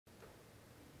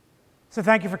So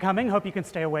thank you for coming. Hope you can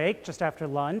stay awake just after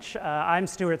lunch. I'm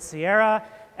Stuart Sierra,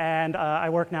 and I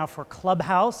work now for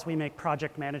Clubhouse. We make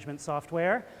project management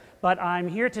software. But I'm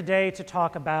here today to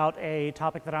talk about a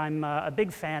topic that I'm a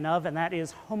big fan of, and that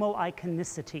is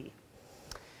homoiconicity.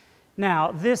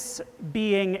 Now, this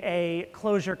being a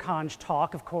Clojure Conj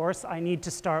talk, of course, I need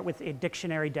to start with a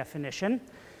dictionary definition.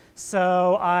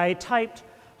 So I typed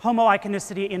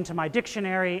homoiconicity into my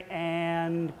dictionary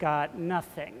and got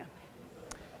nothing.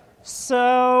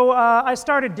 So I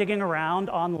started digging around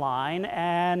online,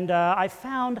 and I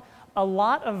found a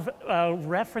lot of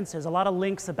references, a lot of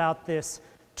links about this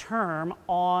term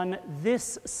on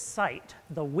this site,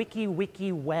 the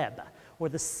WikiWeb, or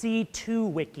the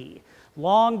C2 Wiki.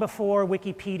 Long before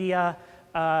Wikipedia,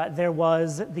 there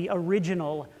was the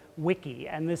original wiki,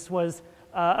 and this was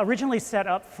originally set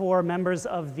up for members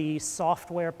of the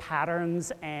software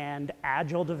patterns and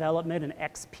agile development and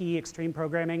XP, extreme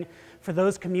programming, for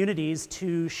those communities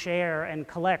to share and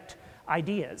collect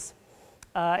ideas.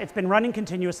 It's been running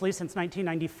continuously since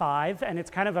 1995, and it's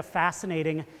kind of a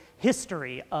fascinating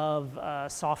history of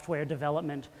software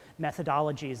development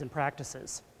methodologies and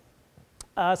practices.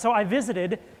 So I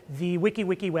visited the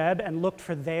WikiWeb and looked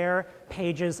for their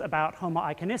pages about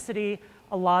homoiconicity,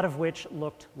 a lot of which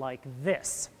looked like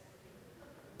this.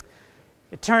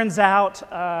 It turns out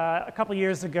a couple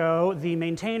years ago, the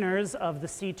maintainers of the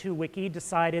C2 Wiki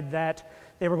decided that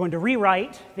they were going to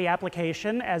rewrite the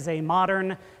application as a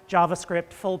modern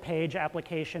JavaScript full-page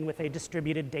application with a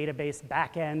distributed database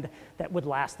backend that would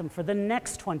last them for the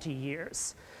next 20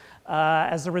 years.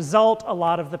 As a result, a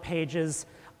lot of the pages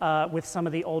with some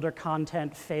of the older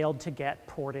content failed to get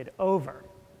ported over.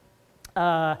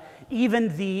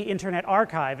 Even the Internet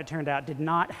Archive, it turned out, did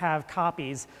not have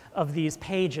copies of these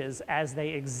pages as they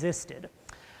existed.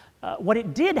 What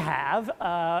it did have,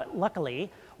 luckily,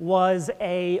 was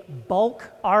a bulk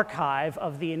archive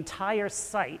of the entire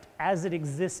site as it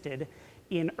existed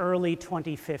in early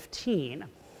 2015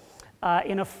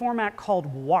 in a format called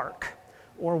WARC,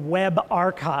 or Web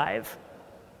Archive.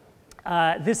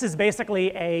 This is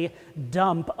basically a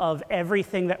dump of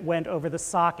everything that went over the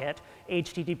socket,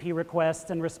 HTTP requests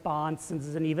and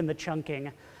responses, and even the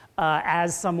chunking,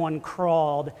 as someone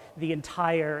crawled the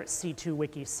entire C2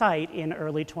 Wiki site in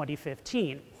early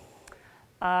 2015. So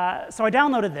I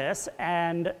downloaded this,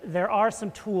 and there are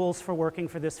some tools for working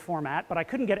for this format, but I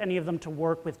couldn't get any of them to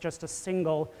work with just a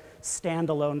single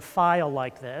standalone file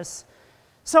like this.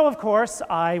 So, of course,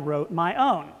 I wrote my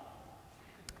own.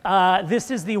 This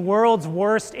is the world's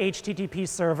worst HTTP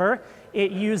server.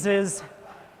 It uses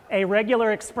a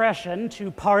regular expression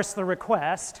to parse the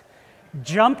request,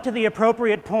 jump to the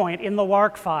appropriate point in the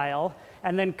WARC file,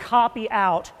 and then copy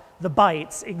out the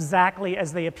bytes exactly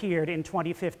as they appeared in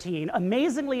 2015.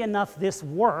 Amazingly enough, this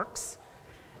works,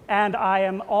 and I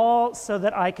am all so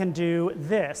that I can do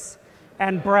this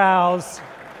and browse.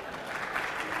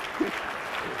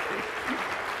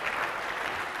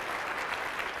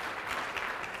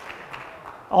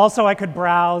 Also, I could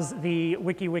browse the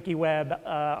WikiWeb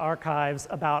archives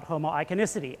about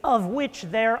homoiconicity, of which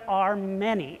there are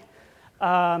many.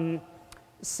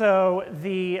 So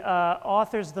the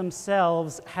authors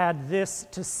themselves had this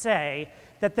to say,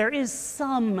 that there is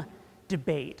some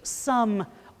debate, some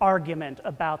argument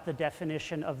about the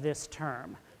definition of this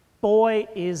term. Boy,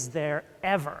 is there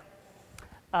ever.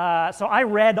 So I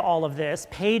read all of this,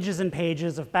 pages and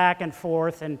pages of back and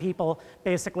forth, and people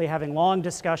basically having long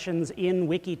discussions in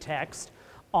wiki text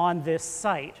on this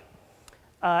site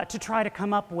to try to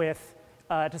come up with,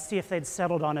 to see if they'd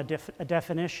settled on a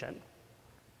definition.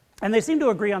 And they seem to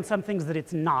agree on some things that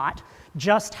it's not,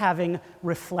 just having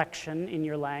reflection in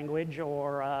your language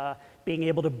or being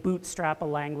able to bootstrap a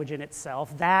language in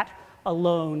itself. That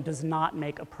alone does not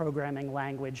make a programming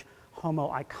language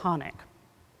homoiconic.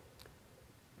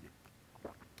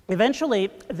 Eventually,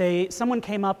 someone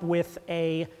came up with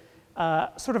a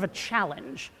sort of a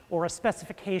challenge or a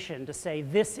specification to say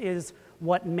this is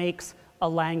what makes a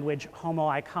language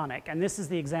homoiconic. And this is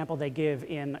the example they give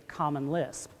in Common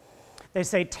Lisp. They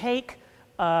say take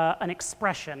an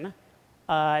expression,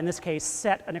 in this case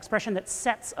set an expression that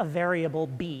sets a variable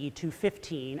b to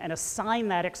 15 and assign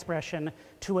that expression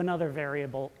to another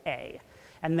variable a.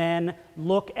 And then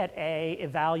look at A,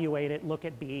 evaluate it, look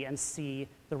at B, and see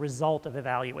the result of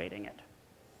evaluating it.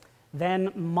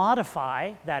 Then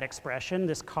modify that expression.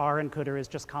 This car encoder is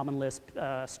just Common Lisp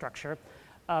structure.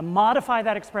 Modify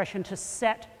that expression to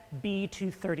set B to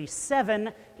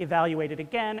 37, evaluate it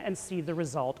again, and see the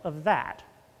result of that.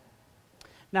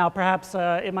 Now, perhaps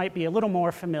it might be a little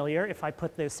more familiar if I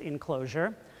put this in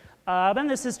Clojure. And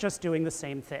this is just doing the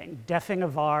same thing, defing a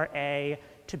var A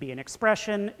to be an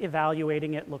expression,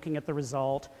 evaluating it, looking at the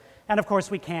result. And of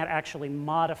course, we can't actually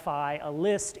modify a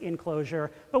list in Clojure,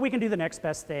 but we can do the next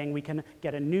best thing. We can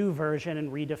get a new version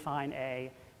and redefine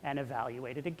A and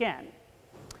evaluate it again.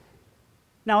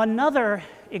 Now, another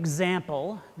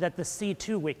example that the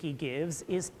C2 wiki gives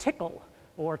is Tickle,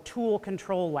 or Tool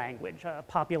Control Language, a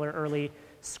popular early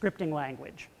scripting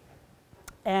language.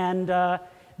 And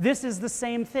this is the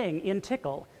same thing in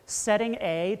Tickle, setting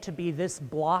A to be this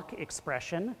block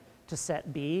expression, to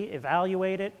set B,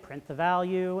 evaluate it, print the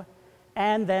value,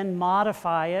 and then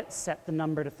modify it, set the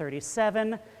number to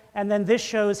 37, and then this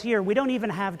shows here, we don't even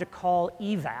have to call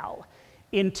eval.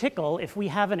 In Tickle, if we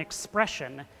have an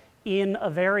expression in a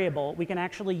variable, we can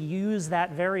actually use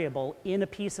that variable in a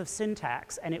piece of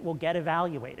syntax, and it will get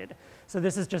evaluated. So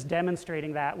this is just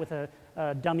demonstrating that with a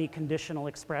dummy conditional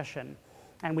expression,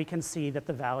 and we can see that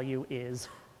the value is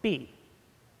B.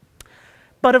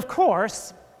 But of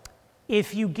course,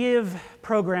 if you give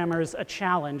programmers a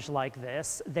challenge like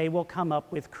this, they will come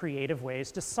up with creative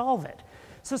ways to solve it.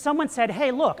 So someone said,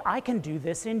 hey, look, I can do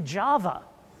this in Java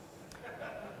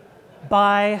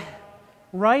by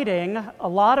writing a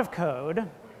lot of code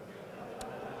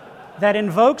that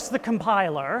invokes the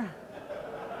compiler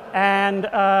and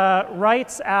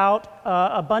writes out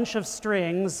a bunch of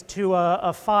strings to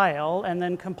a file and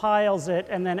then compiles it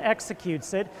and then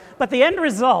executes it. But the end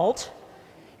result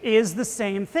is the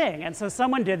same thing. And so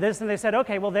someone did this and they said,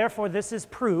 okay, well, therefore this is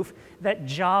proof that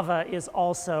Java is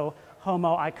also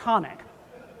homoiconic.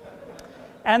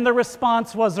 And the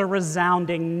response was a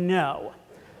resounding no.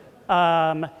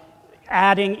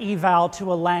 Adding eval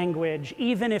to a language,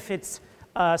 even if it's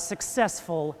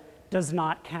successful, does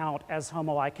not count as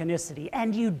homoiconicity.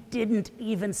 And you didn't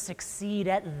even succeed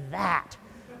at that.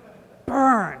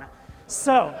 Burn.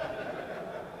 So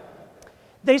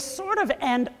they sort of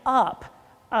end up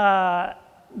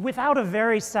without a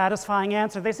very satisfying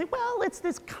answer. They say, well, it's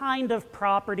this kind of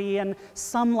property, and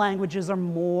some languages are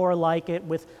more like it,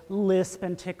 with Lisp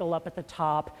and Tickle up at the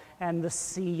top, and the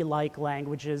C-like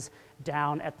languages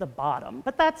down at the bottom.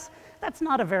 But that's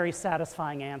not a very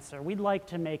satisfying answer. We'd like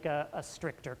to make a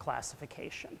stricter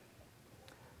classification.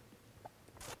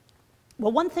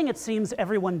 Well, one thing it seems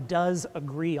everyone does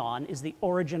agree on is the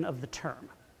origin of the term.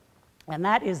 And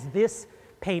that is this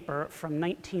paper from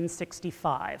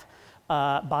 1965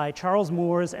 by Charles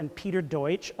Moores and Peter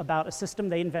Deutsch about a system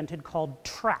they invented called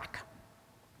TRAC.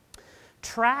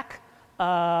 TRAC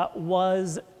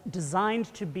was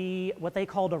designed to be what they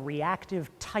called a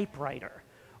reactive typewriter,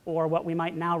 or what we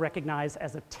might now recognize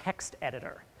as a text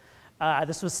editor.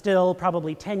 This was still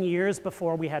probably 10 years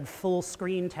before we had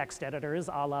full-screen text editors,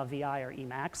 a la VI or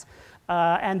Emacs.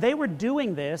 And they were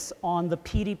doing this on the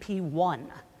PDP-1.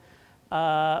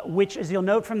 Which, as you'll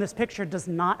note from this picture, does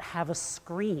not have a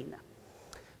screen.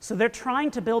 So they're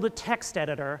trying to build a text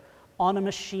editor on a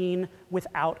machine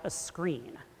without a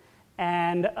screen.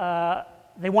 And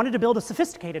they wanted to build a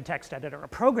sophisticated text editor, a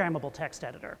programmable text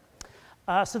editor.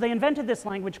 So they invented this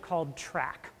language called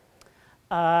TRAC.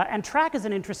 And TRAC is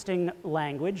an interesting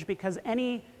language because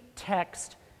any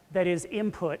text that is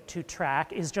input to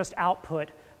TRAC is just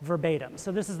output verbatim.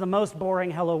 So this is the most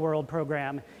boring Hello World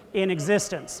program in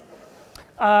existence.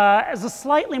 As a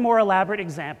slightly more elaborate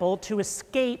example, to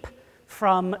escape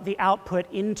from the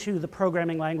output into the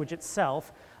programming language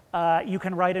itself, you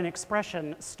can write an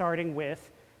expression starting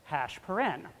with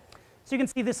 #paren. So you can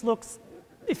see this looks,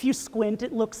 if you squint,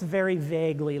 it looks very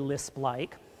vaguely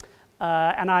Lisp-like.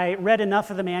 And I read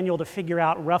enough of the manual to figure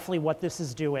out roughly what this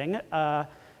is doing.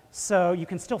 So you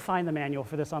can still find the manual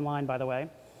for this online, by the way.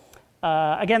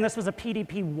 Again, this was a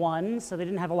PDP-1, so they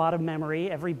didn't have a lot of memory.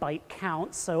 Every byte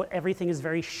counts, so everything is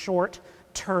very short,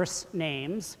 terse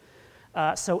names.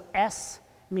 So S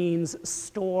means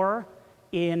store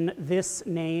in this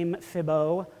name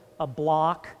fibbo, a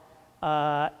block.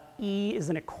 E is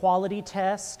an equality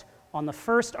test. On the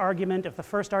first argument, if the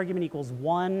first argument equals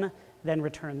 1, then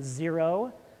return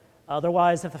 0.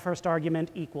 Otherwise, if the first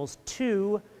argument equals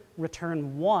 2,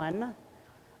 return 1.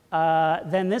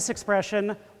 Then this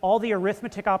expression, all the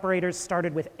arithmetic operators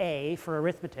started with A for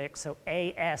arithmetic, so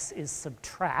AS is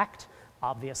subtract,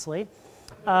 obviously.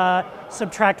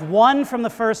 Subtract 1 from the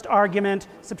first argument,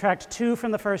 subtract 2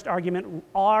 from the first argument.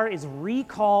 R is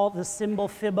recall the symbol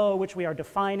fibbo, which we are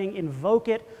defining, invoke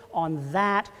it on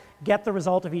that, get the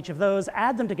result of each of those,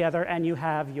 add them together, and you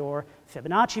have your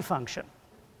Fibonacci function.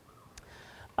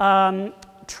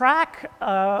 TRAC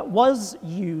was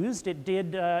used. It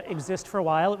did exist for a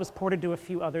while. It was ported to a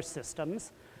few other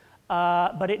systems.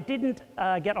 But it didn't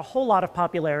get a whole lot of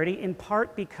popularity, in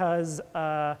part because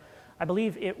I I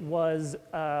believe it was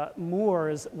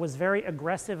Moores, was very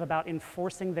aggressive about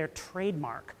enforcing their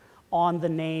trademark on the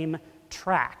name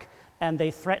track, and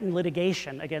they threatened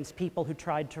litigation against people who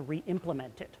tried to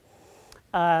re-implement it.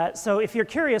 So if you're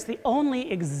curious, the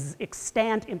only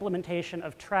extant implementation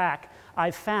of track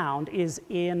I've found is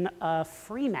in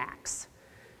FreeMax.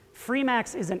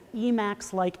 FreeMax is an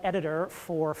Emacs-like editor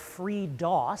for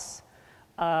FreeDOS,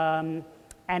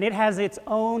 and it has its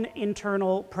own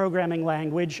internal programming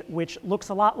language, which looks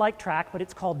a lot like track, but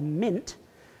it's called Mint,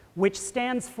 which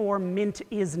stands for Mint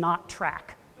is not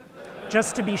track,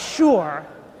 just to be sure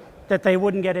that they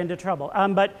wouldn't get into trouble.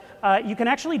 But you can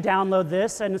actually download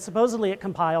this, and supposedly it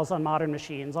compiles on modern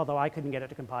machines, although I couldn't get it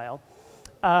to compile.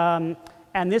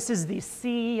 And this is the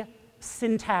C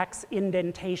syntax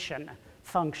indentation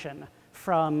function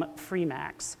from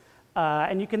FreeMax.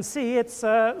 And you can see it's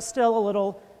still a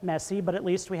little messy, but at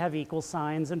least we have equal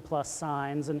signs and plus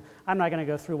signs, and I'm not going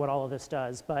to go through what all of this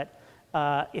does, but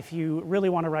if you really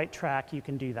want to write track, you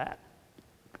can do that.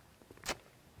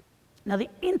 Now, the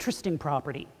interesting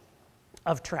property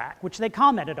of track, which they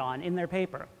commented on in their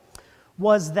paper,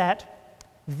 was that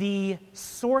the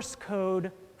source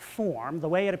code form, the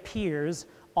way it appears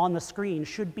on the screen,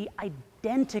 should be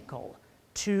identical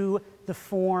to the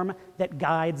form that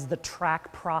guides the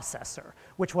track processor,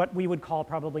 which what we would call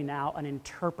probably now an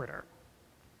interpreter.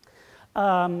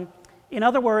 In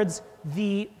other words,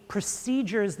 the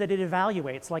procedures that it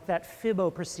evaluates, like that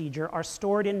Fibbo procedure, are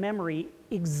stored in memory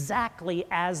exactly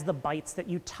as the bytes that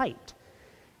you typed.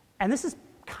 And this is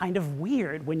kind of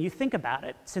weird when you think about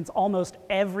it, since almost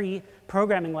every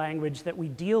programming language that we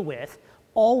deal with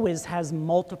always has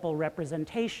multiple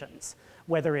representations,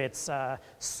 whether it's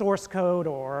source code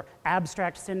or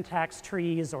abstract syntax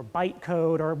trees or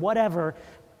bytecode or whatever.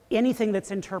 Anything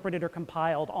that's interpreted or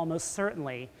compiled almost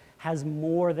certainly has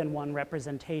more than one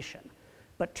representation.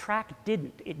 But track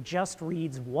didn't. It just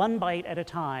reads one byte at a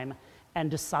time and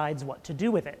decides what to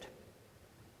do with it.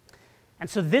 And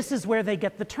so this is where they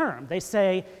get the term. They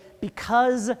say,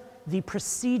 because the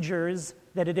procedures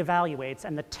that it evaluates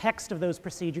and the text of those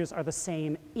procedures are the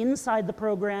same inside the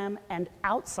program and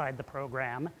outside the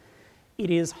program, it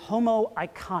is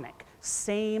homoiconic,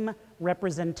 same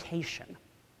representation.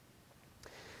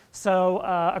 So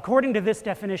according to this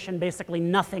definition, basically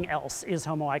nothing else is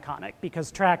homoiconic, because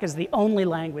track is the only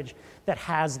language that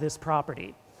has this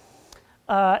property.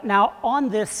 Now, on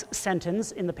this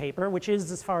sentence in the paper, which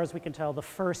is, as far as we can tell, the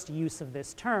first use of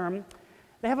this term,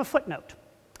 they have a footnote.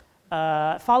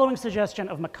 Following suggestion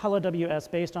of McCullough WS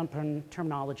based on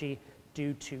terminology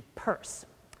due to Peirce.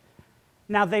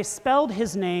 Now, they spelled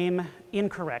his name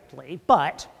incorrectly,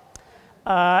 but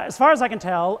as far as I can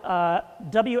tell,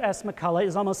 W.S. McCullough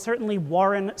is almost certainly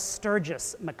Warren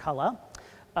Sturgis McCullough,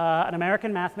 an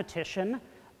American mathematician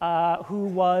who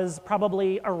was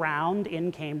probably around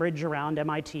in Cambridge, around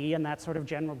MIT, and that sort of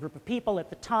general group of people at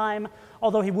the time,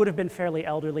 although he would have been fairly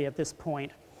elderly at this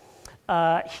point.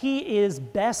 He is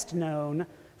best known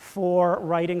for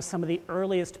writing some of the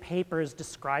earliest papers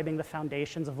describing the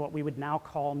foundations of what we would now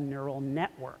call neural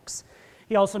networks.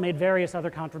 He also made various other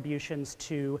contributions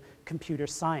to computer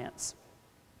science.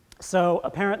 So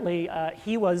apparently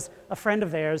he was a friend of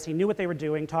theirs, he knew what they were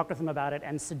doing, talked with them about it,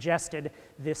 and suggested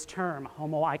this term,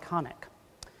 homoiconic,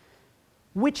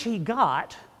 which he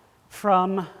got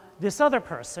from this other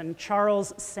person,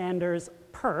 Charles Sanders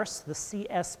Peirce, the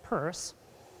C.S. Peirce,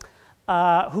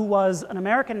 who was an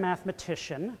American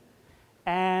mathematician,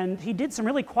 and he did some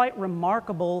really quite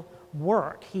remarkable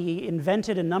work. He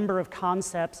invented a number of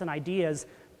concepts and ideas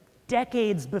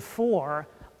decades before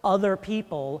other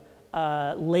people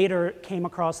later came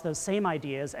across those same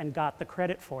ideas and got the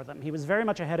credit for them. He was very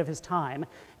much ahead of his time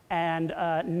and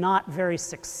not very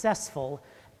successful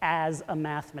as a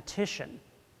mathematician.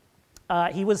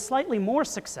 He was slightly more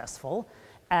successful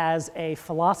as a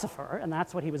philosopher, and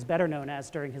that's what he was better known as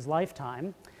during his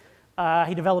lifetime.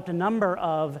 He developed a number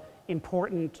of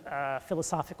important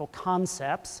philosophical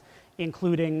concepts,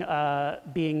 including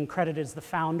being credited as the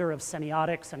founder of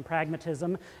semiotics and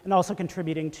pragmatism, and also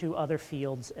contributing to other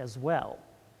fields as well.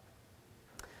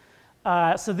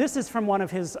 So this is from one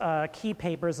of his key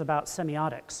papers about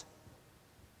semiotics.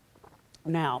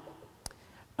 Now,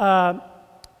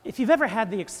 if you've ever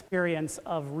had the experience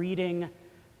of reading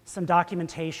some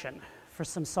documentation for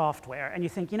some software, and you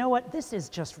think, you know what, this is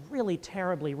just really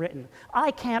terribly written. I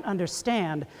can't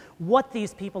understand what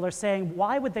these people are saying.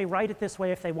 Why would they write it this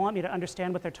way if they want me to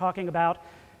understand what they're talking about?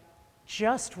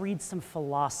 Just read some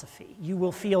philosophy. You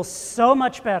will feel so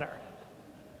much better.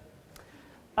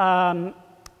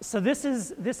 So this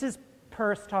is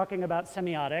curse talking about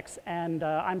semiotics, and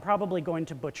I'm probably going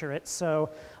to butcher it, so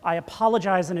I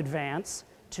apologize in advance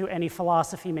to any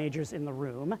philosophy majors in the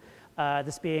room.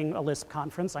 This being a Lisp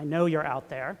conference, I know you're out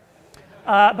there.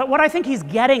 But what I think he's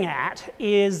getting at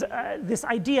is this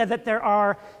idea that there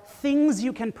are things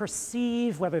you can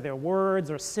perceive, whether they're words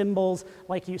or symbols,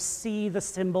 like you see the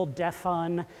symbol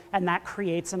defun, and that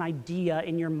creates an idea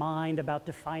in your mind about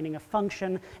defining a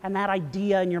function, and that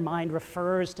idea in your mind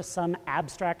refers to some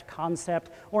abstract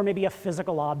concept or maybe a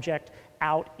physical object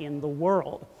out in the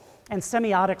world. And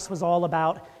semiotics was all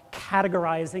about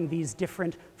categorizing these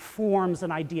different forms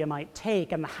an idea might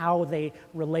take and how they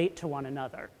relate to one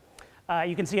another.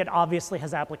 You can see it obviously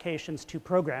has applications to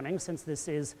programming, since this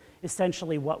is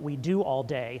essentially what we do all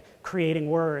day, creating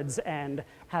words and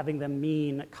having them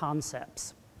mean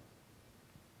concepts.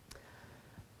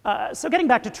 So getting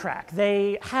back to track,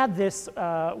 they had this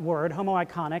word,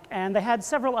 homoiconic, and they had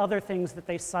several other things that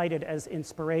they cited as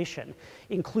inspiration,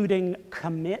 including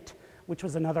commit, which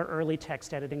was another early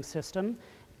text editing system,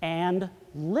 and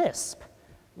Lisp.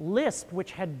 Lisp,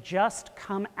 which had just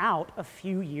come out a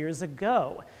few years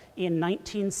ago. In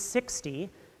 1960,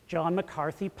 John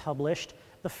McCarthy published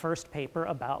the first paper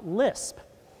about Lisp.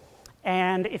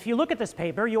 And if you look at this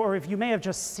paper, or if you may have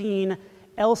just seen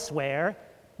elsewhere,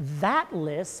 that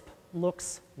Lisp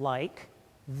looks like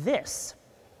this.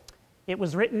 It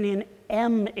was written in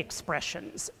M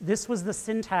expressions. This was the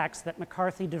syntax that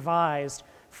McCarthy devised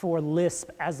for Lisp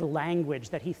as a language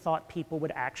that he thought people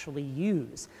would actually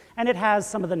use. And it has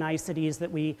some of the niceties that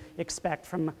we expect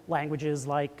from languages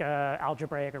like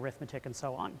algebraic, arithmetic, and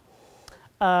so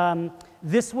on.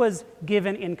 This was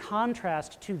given in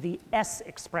contrast to the S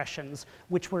expressions,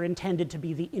 which were intended to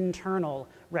be the internal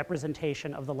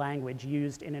representation of the language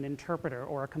used in an interpreter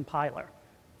or a compiler.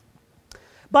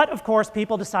 But of course,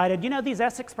 people decided, you know, these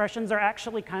S expressions are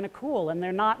actually kind of cool, and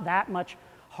they're not that much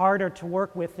harder to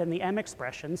work with than the M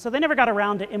expressions, so they never got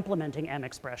around to implementing M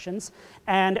expressions,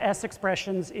 and S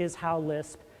expressions is how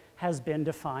Lisp has been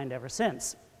defined ever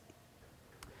since.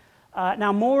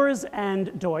 Now, Moors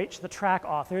and Deutsch, the track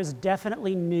authors,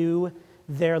 definitely knew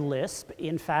their Lisp.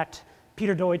 In fact,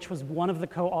 Peter Deutsch was one of the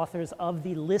co-authors of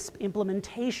the Lisp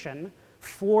implementation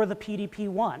for the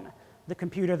PDP-1, the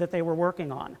computer that they were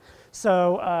working on.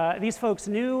 So these folks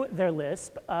knew their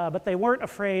Lisp, but they weren't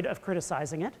afraid of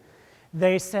criticizing it.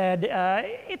 They said,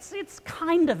 it's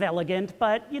kind of elegant,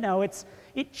 but you know, it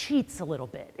cheats a little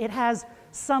bit. It has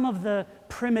some of the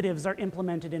primitives are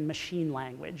implemented in machine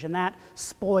language, and that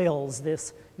spoils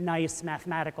this nice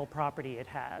mathematical property it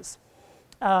has.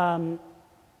 But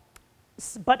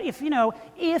if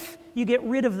you get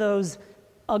rid of those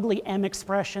ugly M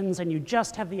expressions and you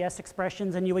just have the S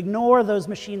expressions and you ignore those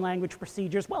machine language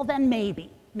procedures, well then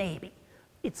maybe,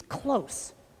 it's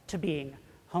close to being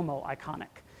homoiconic.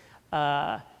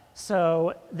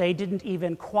 So they didn't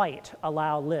even quite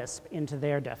allow Lisp into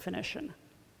their definition.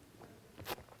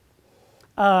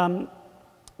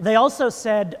 They also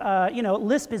said,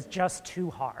 Lisp is just too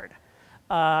hard.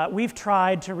 We've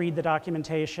tried to read the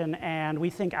documentation, and we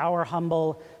think our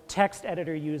humble text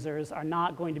editor users are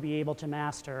not going to be able to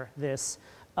master this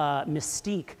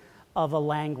mystique of a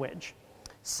language.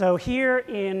 So here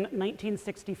in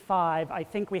 1965, I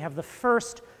think we have the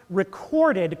first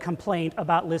recorded complaint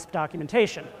about Lisp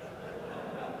documentation.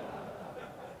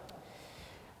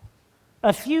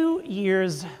 A few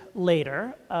years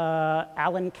later,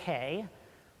 Alan Kay,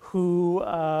 who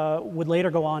would later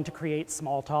go on to create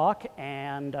Smalltalk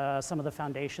and some of the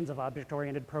foundations of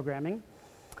object-oriented programming,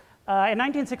 in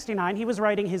 1969, he was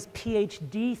writing his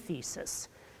PhD thesis,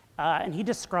 and he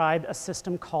described a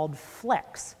system called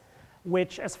Flex,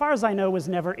 which, as far as I know, was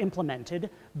never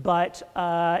implemented, but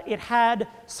it had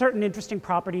certain interesting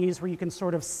properties where you can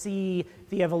sort of see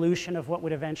the evolution of what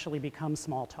would eventually become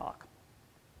Smalltalk.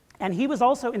 And he was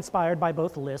also inspired by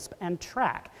both Lisp and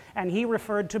Track, and he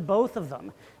referred to both of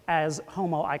them as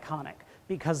homoiconic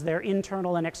because their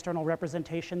internal and external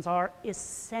representations are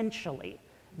essentially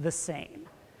the same.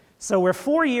 So we're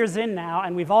 4 years in now,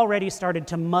 and we've already started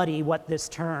to muddy what this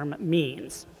term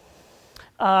means.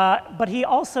 But he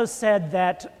also said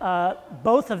that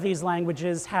both of these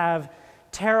languages have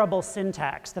terrible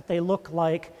syntax, that they look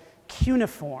like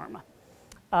cuneiform.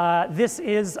 This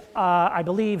is, I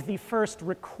believe, the first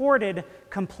recorded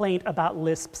complaint about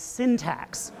Lisp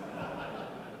syntax.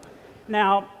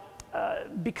 Now,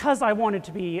 because I wanted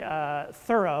to be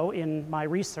thorough in my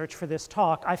research for this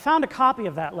talk, I found a copy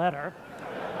of that letter.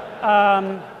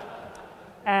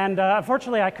 And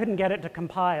unfortunately, I couldn't get it to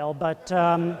compile, but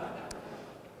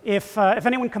if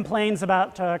anyone complains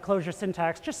about Clojure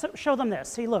syntax, just show them this.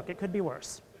 See, look, it could be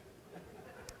worse.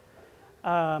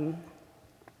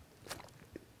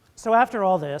 So after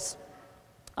all this,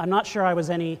 I'm not sure I was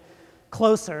any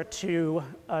closer to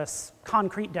a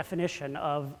concrete definition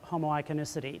of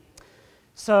homoiconicity.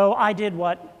 So I did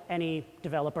what any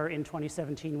developer in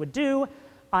 2017 would do.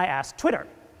 I asked Twitter.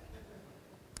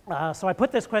 So I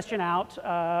put this question out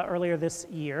earlier this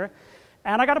year,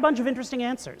 and I got a bunch of interesting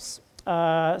answers.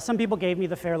 Some people gave me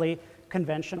the fairly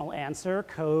conventional answer: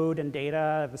 code and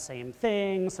data are the same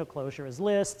thing, so Clojure is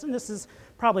lists, and this is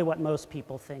probably what most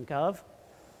people think of.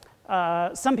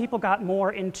 Some people got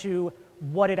more into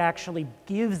what it actually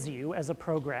gives you as a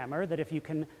programmer, that if you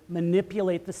can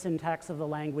manipulate the syntax of the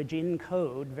language in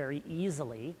code very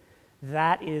easily,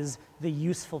 that is the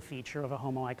useful feature of a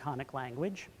homoiconic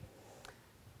language.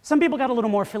 Some people got a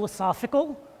little more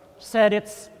philosophical, said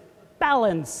it's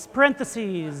balance,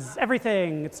 parentheses,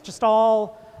 everything, it's just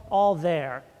all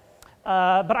there.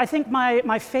 But I think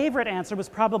my favorite answer was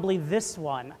probably this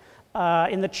one.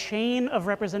 In the chain of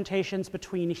representations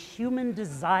between human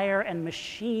desire and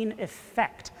machine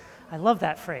effect. I love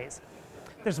that phrase.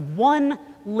 There's one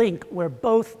link where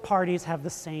both parties have the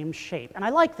same shape. And I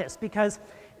like this because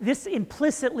this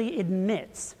implicitly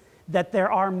admits that there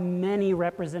are many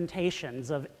representations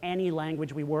of any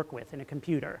language we work with in a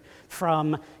computer,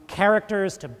 from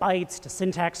characters to bytes to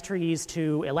syntax trees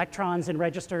to electrons in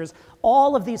registers.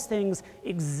 All of these things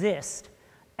exist,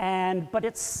 but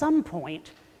at some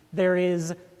point, there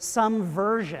is some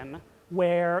version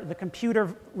where the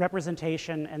computer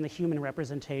representation and the human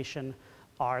representation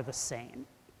are the same.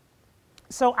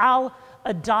 So I'll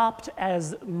adopt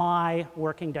as my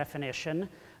working definition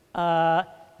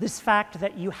this fact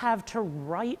that you have to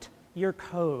write your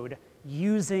code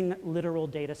using literal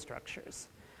data structures.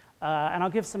 And I'll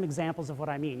give some examples of what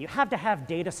I mean. You have to have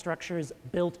data structures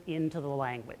built into the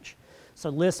language. So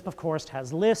Lisp, of course,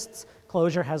 has lists.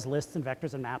 Clojure has lists and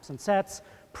vectors and maps and sets.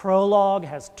 Prolog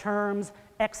has terms.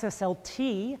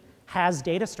 XSLT has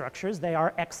data structures. They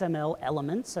are XML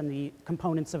elements and the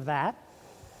components of that.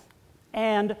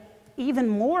 And even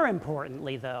more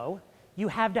importantly, though, you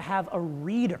have to have a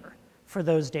reader for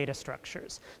those data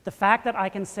structures. The fact that I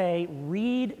can say,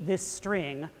 read this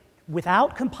string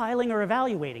without compiling or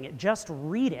evaluating it, just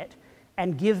read it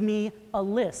and give me a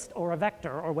list or a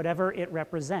vector or whatever it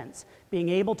represents. Being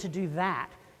able to do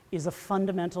that is a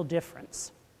fundamental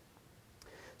difference.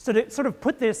 So to sort of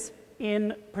put this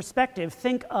in perspective,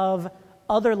 think of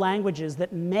other languages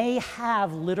that may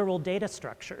have literal data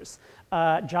structures.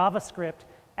 JavaScript,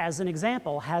 as an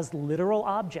example, has literal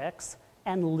objects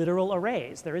and literal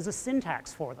arrays. There is a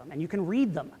syntax for them, and you can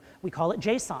read them. We call it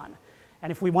JSON.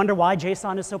 And if we wonder why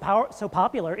JSON is so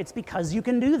popular, it's because you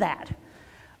can do that.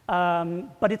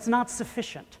 But it's not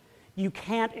sufficient. You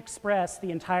can't express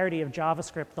the entirety of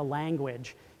JavaScript, the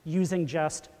language, using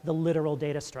just the literal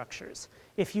data structures.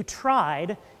 If you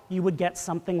tried, you would get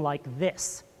something like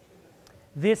this.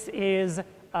 This is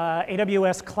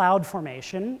AWS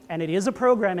CloudFormation, and it is a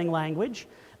programming language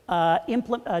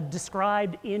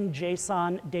described in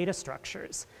JSON data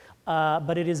structures.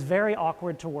 But it is very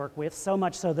awkward to work with, so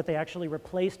much so that they actually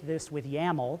replaced this with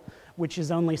YAML, which is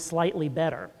only slightly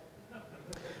better.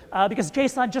 Because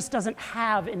JSON just doesn't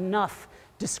have enough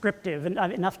descriptive,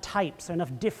 enough types, or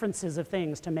enough differences of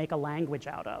things to make a language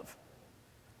out of.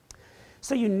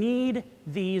 So you need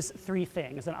these three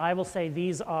things, and I will say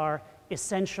these are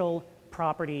essential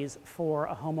properties for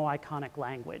a homoiconic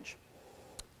language.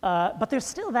 But there's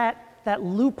still that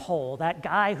loophole, that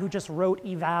guy who just wrote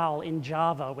eval in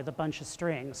Java with a bunch of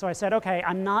strings. So I said, okay,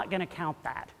 I'm not going to count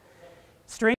that.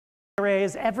 String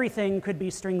arrays, everything could be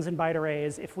strings and byte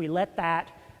arrays. If we let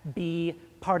that be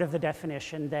part of the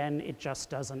definition, then it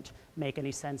just doesn't make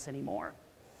any sense anymore.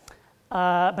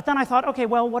 But then I thought, okay,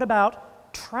 well, what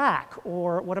about track,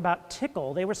 or what about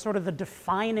tickle? They were sort of the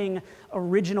defining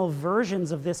original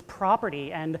versions of this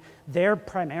property, and they're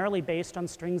primarily based on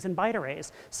strings and byte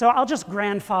arrays. So I'll just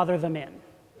grandfather them in.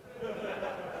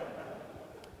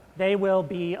 They will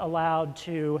be allowed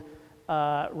to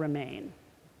remain.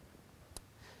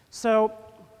 So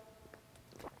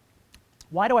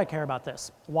why do I care about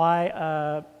this?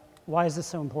 Why is this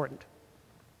so important?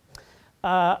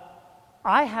 I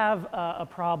have a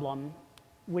problem,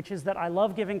 which is that I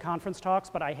love giving conference talks,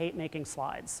 but I hate making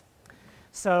slides.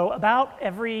 So about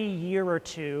every year or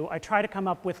two, I try to come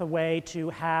up with a way to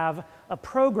have a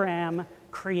program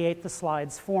create the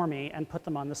slides for me and put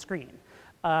them on the screen.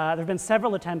 There have been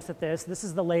several attempts at this. This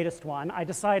is the latest one. I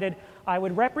decided I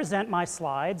would represent my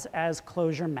slides as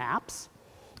Clojure maps.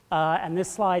 And this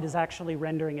slide is actually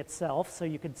rendering itself, so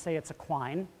you could say it's a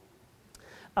quine.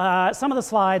 Some of the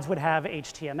slides would have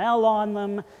HTML on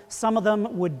them. Some of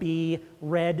them would be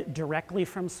read directly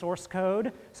from source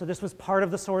code. So this was part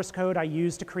of the source code I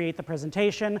used to create the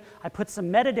presentation. I put some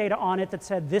metadata on it that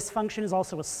said this function is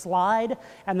also a slide,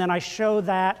 and then I show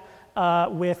that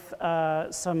with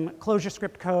some Clojure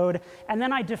script code. And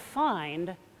then I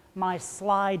defined my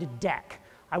slide deck.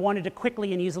 I wanted to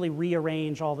quickly and easily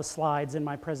rearrange all the slides in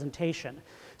my presentation.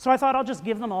 So I thought I'll just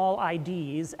give them all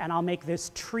IDs, and I'll make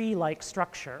this tree-like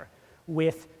structure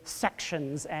with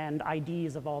sections and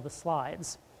IDs of all the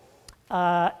slides.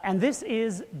 And this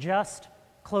is just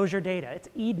Clojure data. It's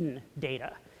Eden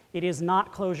data. It is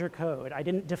not Clojure code. I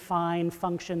didn't define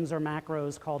functions or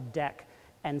macros called deck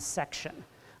and section.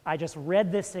 I just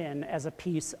read this in as a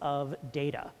piece of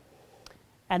data.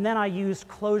 And then I used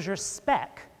Clojure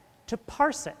spec to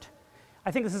parse it.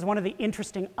 I think this is one of the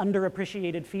interesting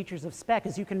underappreciated features of spec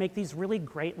is you can make these really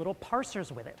great little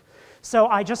parsers with it. So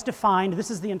I just defined,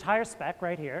 this is the entire spec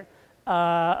right here,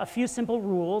 a few simple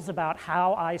rules about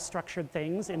how I structured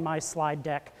things in my slide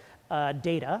deck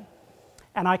data.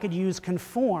 And I could use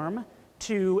conform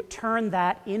to turn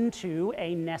that into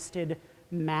a nested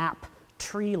map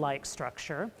tree-like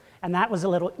structure. And that was a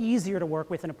little easier to work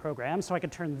with in a program. So I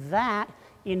could turn that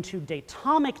into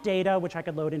datomic data, which I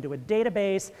could load into a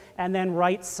database, and then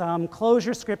write some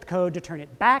Clojure script code to turn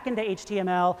it back into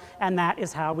HTML, and that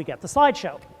is how we get the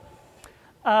slideshow.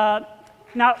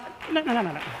 No.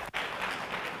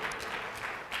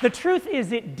 The truth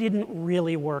is it didn't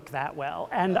really work that well,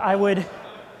 and I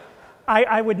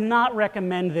would not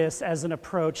recommend this as an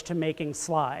approach to making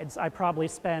slides. I probably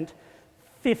spent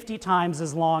 50 times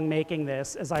as long making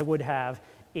this as I would have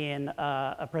in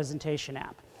a presentation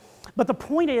app. But the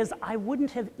point is, I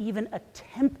wouldn't have even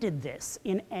attempted this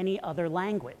in any other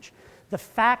language. The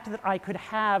fact that I could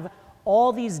have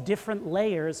all these different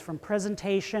layers from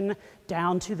presentation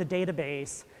down to the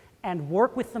database and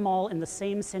work with them all in the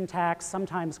same syntax,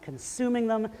 sometimes consuming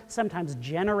them, sometimes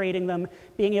generating them,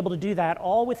 being able to do that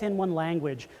all within one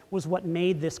language was what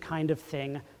made this kind of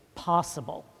thing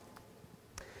possible.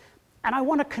 And I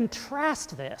want to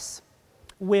contrast this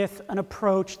with an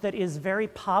approach that is very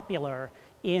popular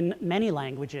in many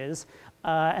languages,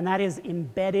 and that is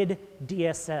embedded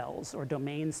DSLs, or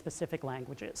domain-specific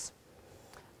languages.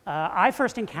 I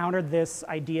first encountered this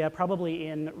idea probably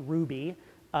in Ruby.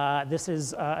 This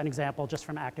is an example just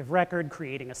from Active Record,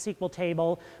 creating a SQL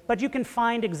table, but you can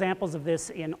find examples of this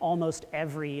in almost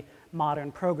every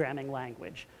modern programming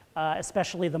language,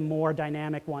 especially the more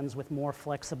dynamic ones with more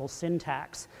flexible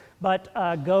syntax. But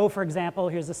Go, for example,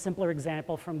 here's a simpler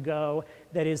example from Go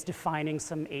that is defining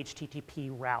some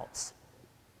HTTP routes.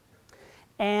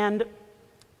 And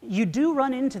you do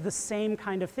run into the same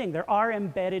kind of thing. There are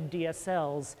embedded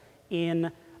DSLs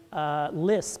in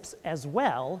Lisps as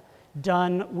well,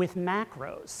 done with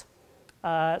macros.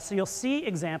 So you'll see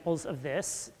examples of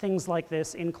this, things like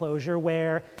this in Clojure,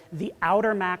 where the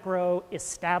outer macro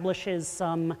establishes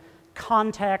some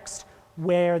context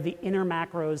where the inner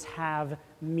macros have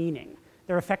meaning.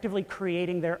 They're effectively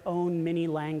creating their own mini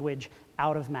language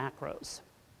out of macros.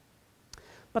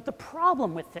 But the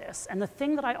problem with this, and the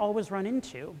thing that I always run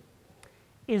into,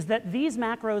 is that these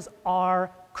macros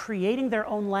are creating their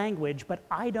own language, but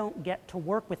I don't get to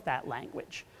work with that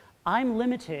language. I'm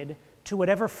limited to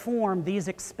whatever form these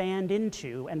expand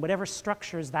into and whatever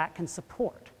structures that can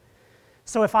support.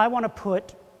 So if I want to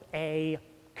put a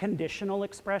conditional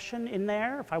expression in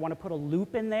there, if I want to put a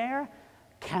loop in there,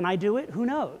 can I do it? Who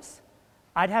knows?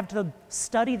 I'd have to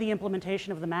study the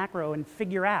implementation of the macro and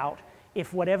figure out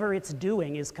if whatever it's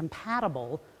doing is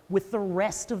compatible with the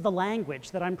rest of the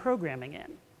language that I'm programming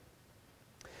in.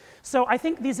 So I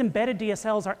think these embedded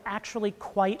DSLs are actually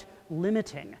quite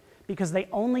limiting because they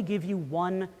only give you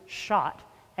one shot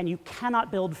and you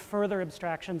cannot build further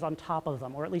abstractions on top of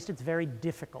them, or at least it's very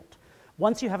difficult.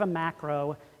 Once you have a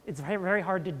macro, it's very, very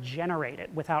hard to generate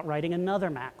it without writing another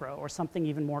macro or something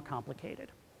even more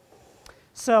complicated.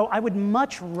 So I would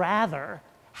much rather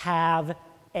have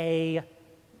a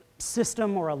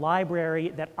system or a library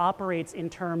that operates in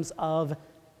terms of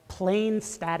plain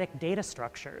static data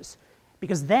structures,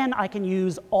 because then I can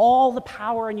use all the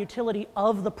power and utility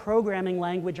of the programming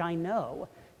language I know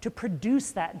to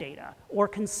produce that data or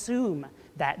consume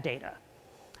that data.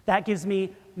 That gives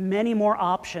me many more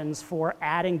options for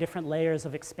adding different layers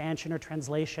of expansion or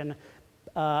translation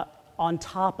on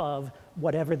top of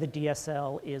whatever the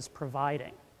DSL is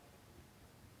providing.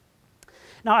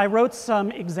 Now, I wrote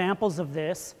some examples of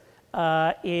this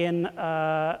in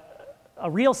a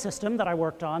real system that I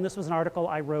worked on. This was an article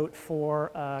I wrote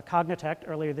for Cognitect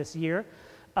earlier this year,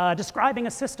 describing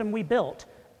a system we built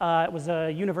It was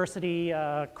a university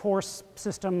course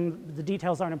system. The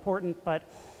details aren't important, but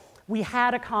we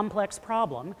had a complex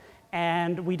problem,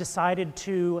 and we decided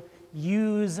to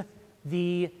use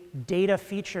the data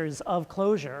features of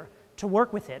Clojure to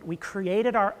work with it. We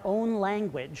created our own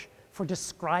language for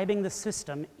describing the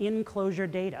system in Clojure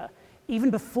data, even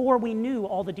before we knew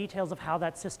all the details of how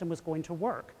that system was going to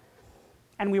work.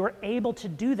 And we were able to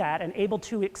do that and able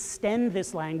to extend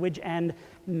this language and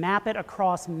map it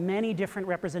across many different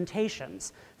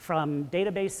representations, from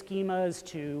database schemas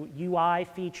to UI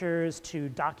features to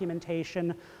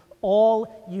documentation,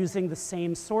 all using the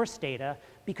same source data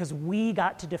because we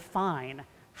got to define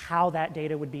how that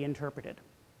data would be interpreted.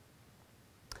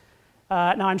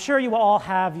 Now, I'm sure you all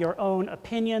have your own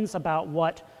opinions about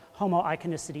what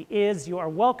homoiconicity is. You are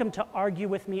welcome to argue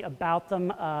with me about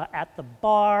them at the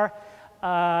bar,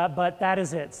 but that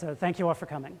is it. So thank you all for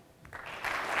coming.